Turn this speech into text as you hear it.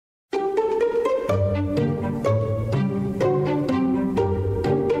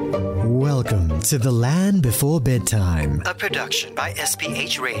to The Land Before Bedtime, a production by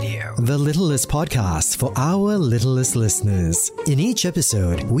SPH Radio, the littlest podcast for our littlest listeners. In each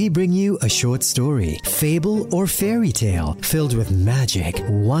episode, we bring you a short story, fable, or fairy tale filled with magic,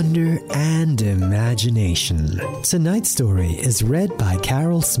 wonder, and imagination. Tonight's story is read by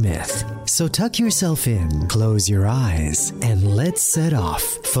Carol Smith. So tuck yourself in, close your eyes, and let's set off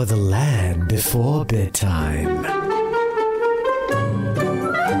for The Land Before Bedtime.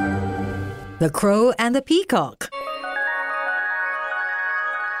 The Crow and the Peacock.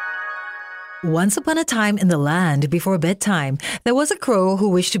 Once upon a time in the land before bedtime, there was a crow who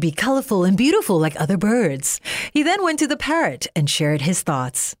wished to be colorful and beautiful like other birds. He then went to the parrot and shared his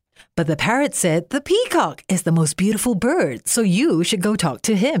thoughts. But the parrot said, "The peacock is the most beautiful bird, so you should go talk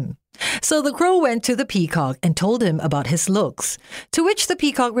to him." So the crow went to the peacock and told him about his looks, to which the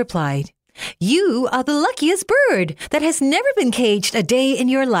peacock replied, "You are the luckiest bird that has never been caged a day in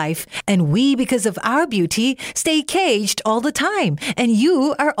your life, and we, because of our beauty, stay caged all the time, and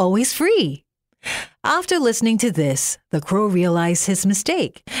you are always free." After listening to this, the crow realized his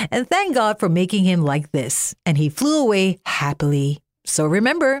mistake and thanked God for making him like this, and he flew away happily. So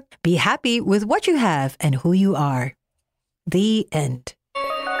remember, be happy with what you have and who you are. The end.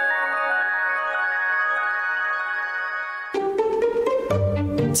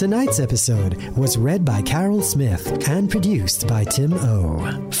 Tonight's episode was read by Carol Smith and produced by Tim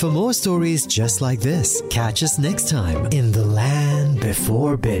O. For more stories just like this, catch us next time in The Land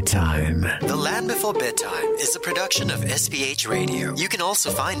Before Bedtime. The Land Before Bedtime is a production of SPH Radio. You can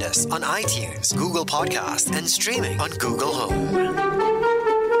also find us on iTunes, Google Podcasts, and streaming on Google Home.